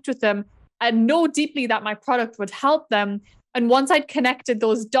connect with them and know deeply that my product would help them. And once I'd connected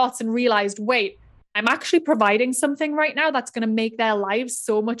those dots and realized, wait, I'm actually providing something right now that's going to make their lives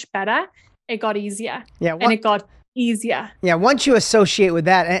so much better, it got easier. Yeah. And it got easier. Yeah. Once you associate with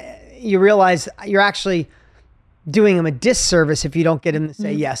that, you realize you're actually doing them a disservice if you don't get them to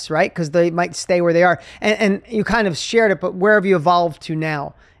say yes, right? Because they might stay where they are. And you kind of shared it, but where have you evolved to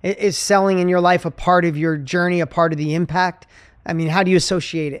now? Is selling in your life a part of your journey, a part of the impact? I mean, how do you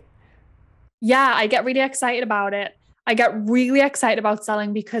associate it? Yeah, I get really excited about it. I get really excited about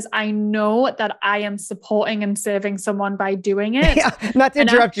selling because I know that I am supporting and serving someone by doing it. Yeah, not to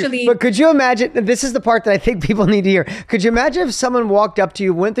interrupt you, but could you imagine, this is the part that I think people need to hear. Could you imagine if someone walked up to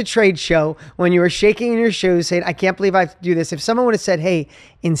you, went to the trade show when you were shaking in your shoes saying, I can't believe I have to do this. If someone would have said, hey,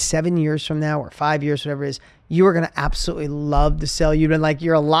 in 7 years from now or 5 years, whatever it is, you are going to absolutely love to sell. You've been like,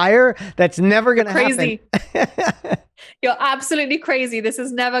 you're a liar. That's never going to happen. You're absolutely crazy. This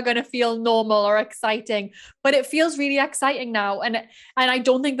is never going to feel normal or exciting, but it feels really exciting now. And I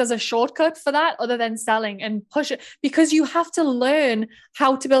don't think there's a shortcut for that other than selling and push it, because you have to learn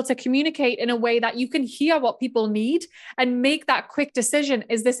how to be able to communicate in a way that you can hear what people need and make that quick decision.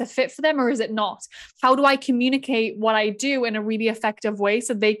 Is this a fit for them or is it not? How do I communicate what I do in a really effective way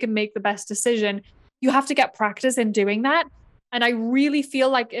so they can make the best decision? You have to get practice in doing that. And I really feel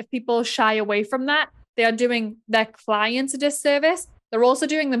like if people shy away from that, they are doing their clients a disservice. They're also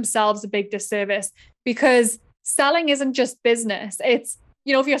doing themselves a big disservice, because selling isn't just business. It's,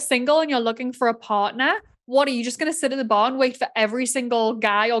 if you're single and you're looking for a partner, what are you just going to sit at the bar and wait for every single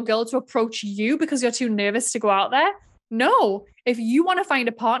guy or girl to approach you because you're too nervous to go out there? No. If you want to find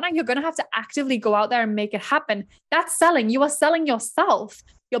a partner, you're going to have to actively go out there and make it happen. That's selling. You are selling yourself.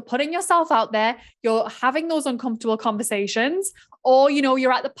 You're putting yourself out there. You're having those uncomfortable conversations, or,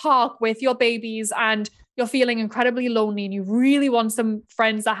 you're at the park with your babies and you're feeling incredibly lonely and you really want some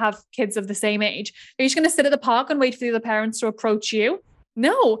friends that have kids of the same age. Are you just going to sit at the park and wait for the other parents to approach you?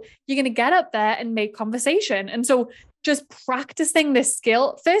 No, you're going to get up there and make conversation. And so just practicing this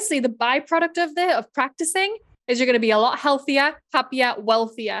skill, firstly, the byproduct of practicing is you're going to be a lot healthier, happier,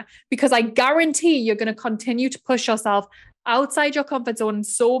 wealthier, because I guarantee you're going to continue to push yourself outside your comfort zone in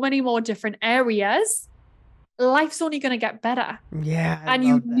so many more different areas. Life's only going to get better. Yeah. And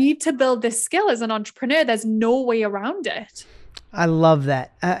you need to build this skill as an entrepreneur. There's no way around it. I love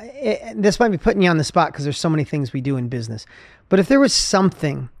that. This might be putting you on the spot because there's so many things we do in business. But if there was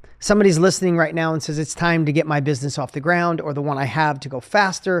somebody's listening right now and says, it's time to get my business off the ground, or the one I have to go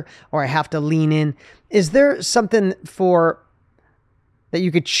faster, or I have to lean in, is there something that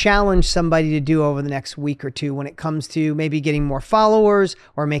you could challenge somebody to do over the next week or two when it comes to maybe getting more followers,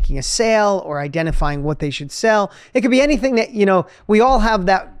 or making a sale, or identifying what they should sell? It could be anything that, we all have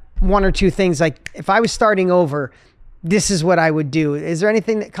that one or two things. Like, if I was starting over, this is what I would do. Is there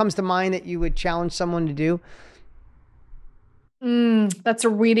anything that comes to mind that you would challenge someone to do? That's a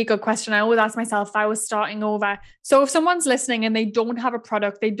really good question. I always ask myself if I was starting over. So if someone's listening and they don't have a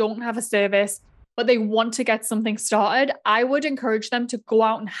product, they don't have a service, but they want to get something started, I would encourage them to go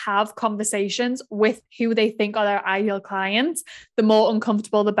out and have conversations with who they think are their ideal clients. The more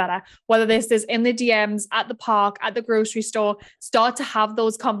uncomfortable, the better. Whether this is in the DMs, at the park, at the grocery store, start to have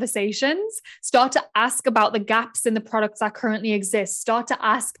those conversations. Start to ask about the gaps in the products that currently exist. Start to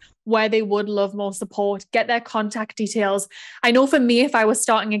ask where they would love more support, get their contact details. I know for me, if I was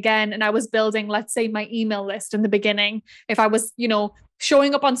starting again and I was building, let's say, my email list in the beginning, if I was,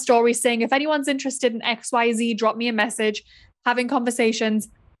 showing up on stories saying, if anyone's interested in XYZ, drop me a message, having conversations,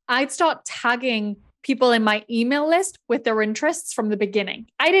 I'd start tagging people in my email list with their interests from the beginning.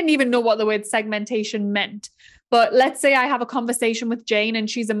 I didn't even know what the word segmentation meant. But let's say I have a conversation with Jane and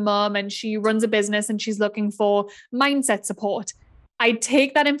she's a mom and she runs a business and she's looking for mindset support. I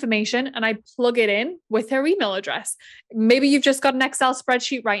take that information and I plug it in with her email address. Maybe you've just got an Excel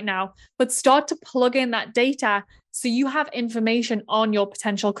spreadsheet right now, but start to plug in that data so you have information on your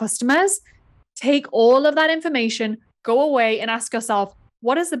potential customers. Take all of that information, go away and ask yourself,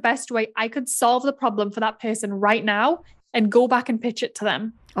 what is the best way I could solve the problem for that person right now, and go back and pitch it to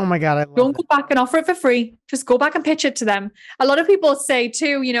them. Oh my God. Don't go back and offer it for free. Just go back and pitch it to them. A lot of people say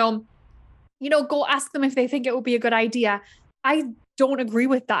too, go ask them if they think it would be a good idea. I don't agree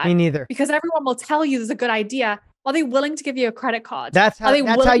with that. Me neither. Because everyone will tell you there's a good idea. Are they willing to give you a credit card? That's how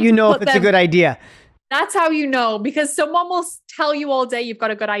you know if it's a good idea. That's how you know, because someone will tell you all day you've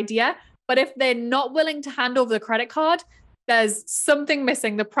got a good idea, but if they're not willing to hand over the credit card, there's something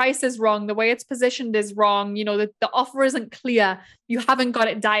missing. The price is wrong. The way it's positioned is wrong. The offer isn't clear. You haven't got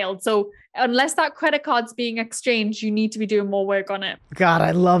it dialed. So unless that credit card's being exchanged, you need to be doing more work on it. God,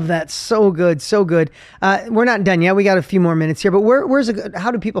 I love that. So good. So good. We're not done yet. We got a few more minutes here, but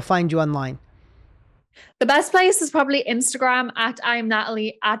how do people find you online? The best place is probably Instagram at I'm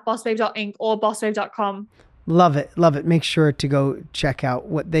Natalie, at bossbabe.inc, or bossbabe.com. Love it. Love it. Make sure to go check out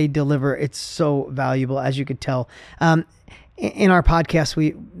what they deliver. It's so valuable, as you could tell. In our podcast,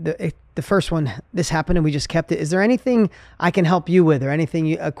 the first one, this happened and we just kept it. Is there anything I can help you with, or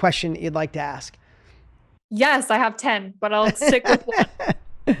a question you'd like to ask? Yes, I have 10, but I'll stick with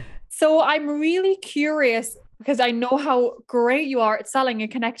one. So I'm really curious, because I know how great you are at selling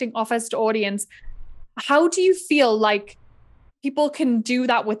and connecting offers to audience. How do you feel like people can do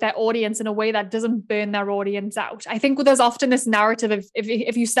that with their audience in a way that doesn't burn their audience out? I think there's often this narrative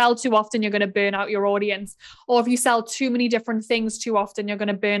if you sell too often, you're going to burn out your audience. Or if you sell too many different things too often, you're going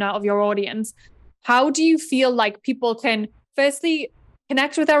to burn out of your audience. How do you feel like people can firstly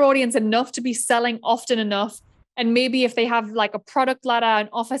connect with their audience enough to be selling often enough? And maybe if they have like a product ladder, an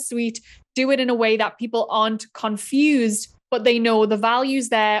offer suite, do it in a way that people aren't confused, but they know the value's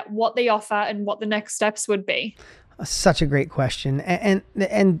there, what they offer, and what the next steps would be. Such a great question.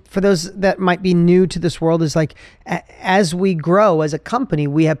 And for those that might be new to this world, is like, as we grow as a company,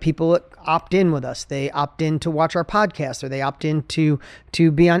 we have people that opt in with us. They opt in to watch our podcast, or they opt in to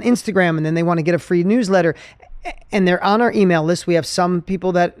be on Instagram, and then they want to get a free newsletter. And they're on our email list. We have some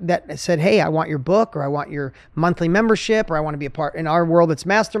people that said, hey, I want your book, or I want your monthly membership, or I want to be a part in our world. It's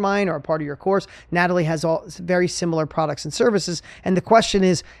mastermind, or a part of your course. Natalie has all very similar products and services. And the question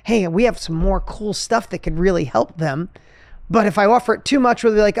is, hey, we have some more cool stuff that could really help them. But if I offer it too much,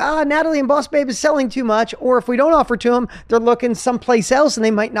 they'll be like, Natalie and Boss Babe is selling too much. Or if we don't offer to them, they're looking someplace else and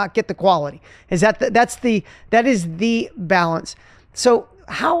they might not get the quality. That is the balance. So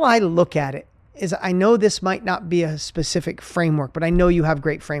how I look at it is, I know this might not be a specific framework, but I know you have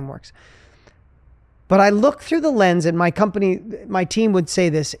great frameworks. But I look through the lens, and my team would say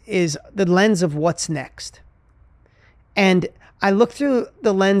this, is the lens of what's next. And I look through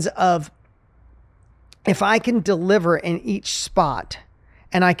the lens of, if I can deliver in each spot,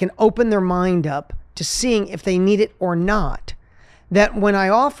 and I can open their mind up to seeing if they need it or not, that when I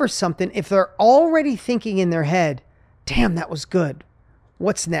offer something, if they're already thinking in their head, damn, that was good,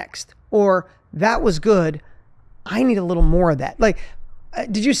 what's next? Or that was good, I need a little more of that. Like,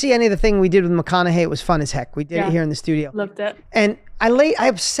 did you see any of the thing we did with McConaughey? It was fun as heck. We did it here in the studio. Loved it. And I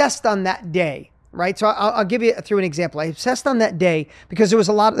obsessed on that day, right? So I'll give you through an example. I obsessed on that day because there was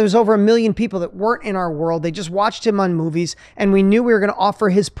over 1 million people that weren't in our world. They just watched him on movies, and we knew we were going to offer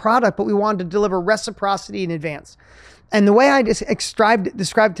his product, but we wanted to deliver reciprocity in advance. And the way I just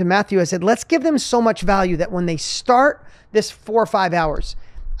described to Matthew, I said, let's give them so much value that when they start this 4 or 5 hours,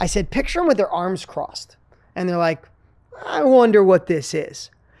 I said, picture them with their arms crossed. And they're like, I wonder what this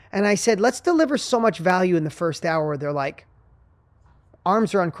is. And I said, let's deliver so much value in the first hour where they're like,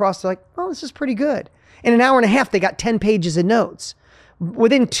 arms are uncrossed. They're like, oh, this is pretty good. In an hour and a half, they got 10 pages of notes.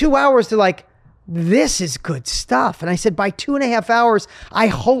 Within 2 hours, they're like, this is good stuff. And I said, by 2.5 hours, I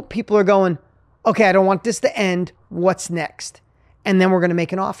hope people are going, okay, I don't want this to end. What's next? And then we're going to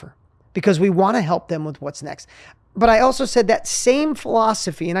make an offer because we want to help them with what's next. But I also said that same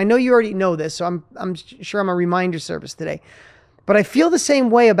philosophy, and I know you already know this, so I'm sure I'm a reminder service today, but I feel the same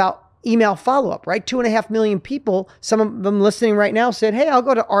way about email follow-up, right? 2.5 million people, some of them listening right now said, hey, I'll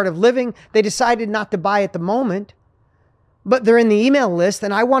go to Art of Living. They decided not to buy at the moment, but they're in the email list.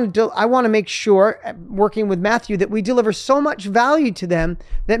 And I want to make sure, working with Matthew, that we deliver so much value to them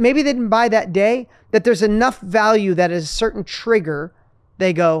that maybe they didn't buy that day, that there's enough value that is a certain trigger,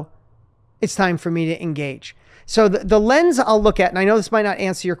 they go, it's time for me to engage. So the lens I'll look at, and I know this might not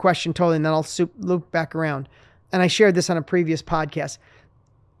answer your question totally, and then I'll loop back around. And I shared this on a previous podcast.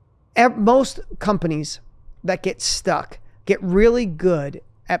 Most companies that get stuck get really good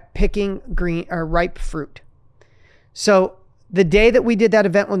at picking green or ripe fruit. So the day that we did that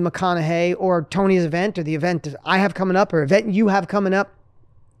event with McConaughey, or Tony's event, or the event I have coming up, or event you have coming up,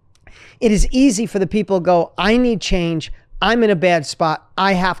 it is easy for the people to go, I need change. I'm in a bad spot.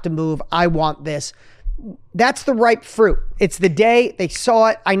 I have to move. I want this. That's the ripe fruit. It's the day they saw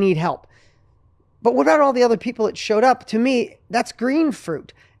it. I need help. But what about all the other people that showed up? To me, that's green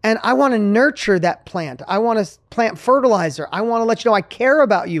fruit. And I want to nurture that plant. I want to plant fertilizer. I want to let you know I care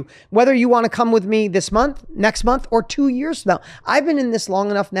about you, whether you want to come with me this month, next month, or 2 years from now. I've been in this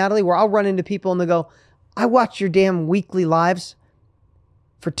long enough, Natalie, where I'll run into people and they go, I watched your damn weekly lives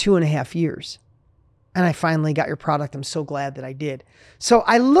for 2.5 years. And I finally got your product. I'm so glad that I did. So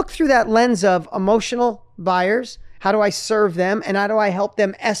I look through that lens of emotional buyers. How do I serve them? And how do I help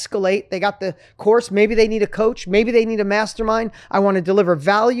them escalate? They got the course. Maybe they need a coach. Maybe they need a mastermind. I want to deliver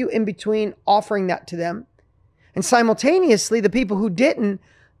value in between offering that to them. And simultaneously, the people who didn't,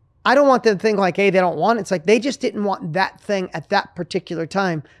 I don't want them to think like, hey, they don't want it. It's like they just didn't want that thing at that particular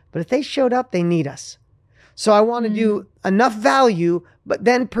time. But if they showed up, they need us. So I want to do enough value, but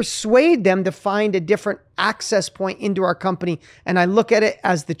then persuade them to find a different access point into our company. And I look at it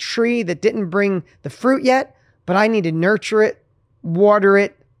as the tree that didn't bring the fruit yet, but I need to nurture it, water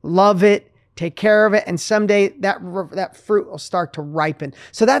it, love it, take care of it. And someday that fruit will start to ripen.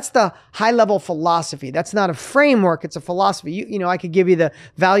 So that's the high level philosophy. That's not a framework. It's a philosophy. You know, I could give you the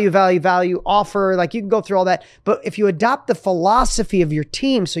value offer. Like you can go through all that. But if you adopt the philosophy of your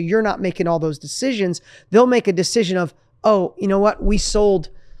team, so you're not making all those decisions, they'll make a decision of, oh, you know what? We sold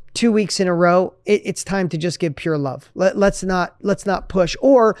 2 weeks in a row. It's time to just give pure love. Let's not push.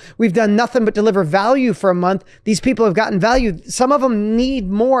 Or we've done nothing but deliver value for a month. These people have gotten value. Some of them need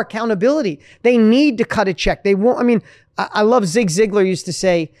more accountability. They need to cut a check. They won't. I mean, I love Zig Ziglar used to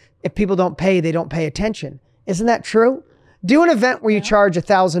say, if people don't pay, they don't pay attention. Isn't that true? Do an event where you charge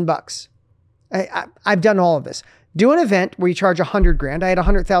 $1,000. I've done all of this. Do an event where you charge $100,000. I had a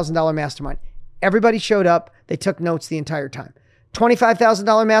 $100,000 mastermind. Everybody showed up. They took notes the entire time.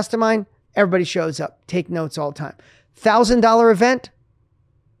 $25,000 mastermind, everybody shows up, take notes all the time. $1,000 event,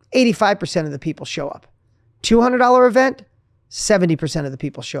 85% of the people show up. $200 event, 70% of the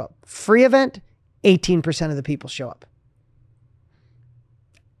people show up. Free event, 18% of the people show up.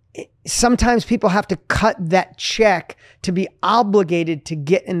 Sometimes people have to cut that check to be obligated to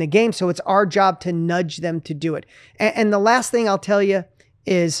get in the game. So it's our job to nudge them to do it. And the last thing I'll tell you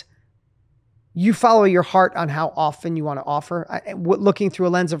is, you follow your heart on how often you want to offer, looking through a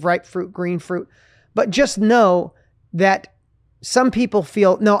lens of ripe fruit, green fruit. But just know that some people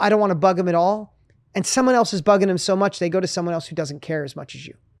feel, no, I don't want to bug them at all. And someone else is bugging them so much, they go to someone else who doesn't care as much as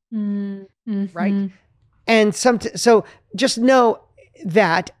you. Mm-hmm. Right? And so just know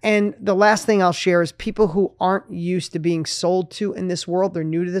that. And the last thing I'll share is people who aren't used to being sold to in this world, they're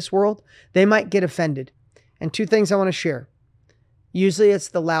new to this world, they might get offended. And 2 things I want to share. Usually it's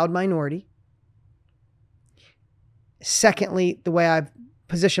the loud minority. Secondly, the way I've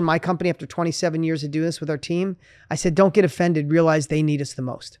positioned my company after 27 years of doing this with our team. I said, don't get offended. Realize they need us the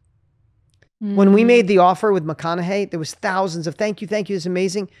most. When we made the offer with McConaughey, there was thousands of thank you, it's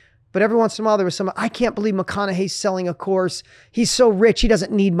amazing. But every once in a while, there was some, I can't believe McConaughey's selling a course. He's so rich, he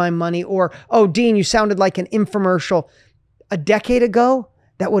doesn't need my money. Or, oh, Dean, you sounded like an infomercial. A decade ago,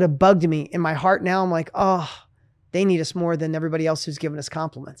 that would have bugged me. In my heart now, I'm like, oh, they need us more than everybody else who's giving us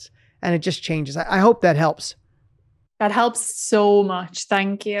compliments. And it just changes. I hope that helps. That helps so much.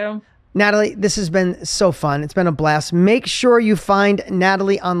 Thank you. Natalie, this has been so fun. It's been a blast. Make sure you find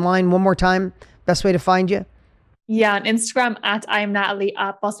Natalie online one more time. Best way to find you? Yeah, on Instagram at I am Natalie,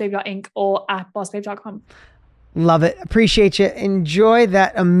 at bossbabe.inc, or at bossbabe.com. Love it. Appreciate you. Enjoy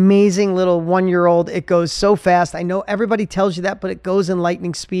that amazing little 1-year-old. It goes so fast. I know everybody tells you that, but it goes in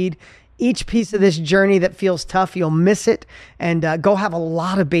lightning speed. Each piece of this journey that feels tough, you'll miss it. And go have a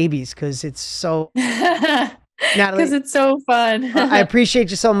lot of babies because it's so... Natalie, because it's so fun. I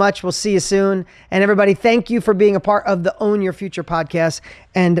appreciate you so much. We'll see you soon. And everybody, thank you for being a part of the Own Your Future podcast.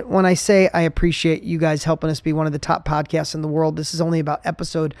 And when I say I appreciate you guys helping us be one of the top podcasts in the world, this is only about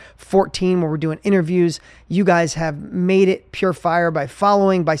episode 14 where we're doing interviews. You guys have made it pure fire by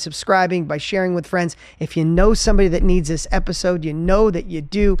following, by subscribing, by sharing with friends. If you know somebody that needs this episode, you know that you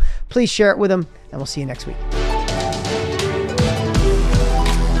do. Please share it with them, and we'll see you next week.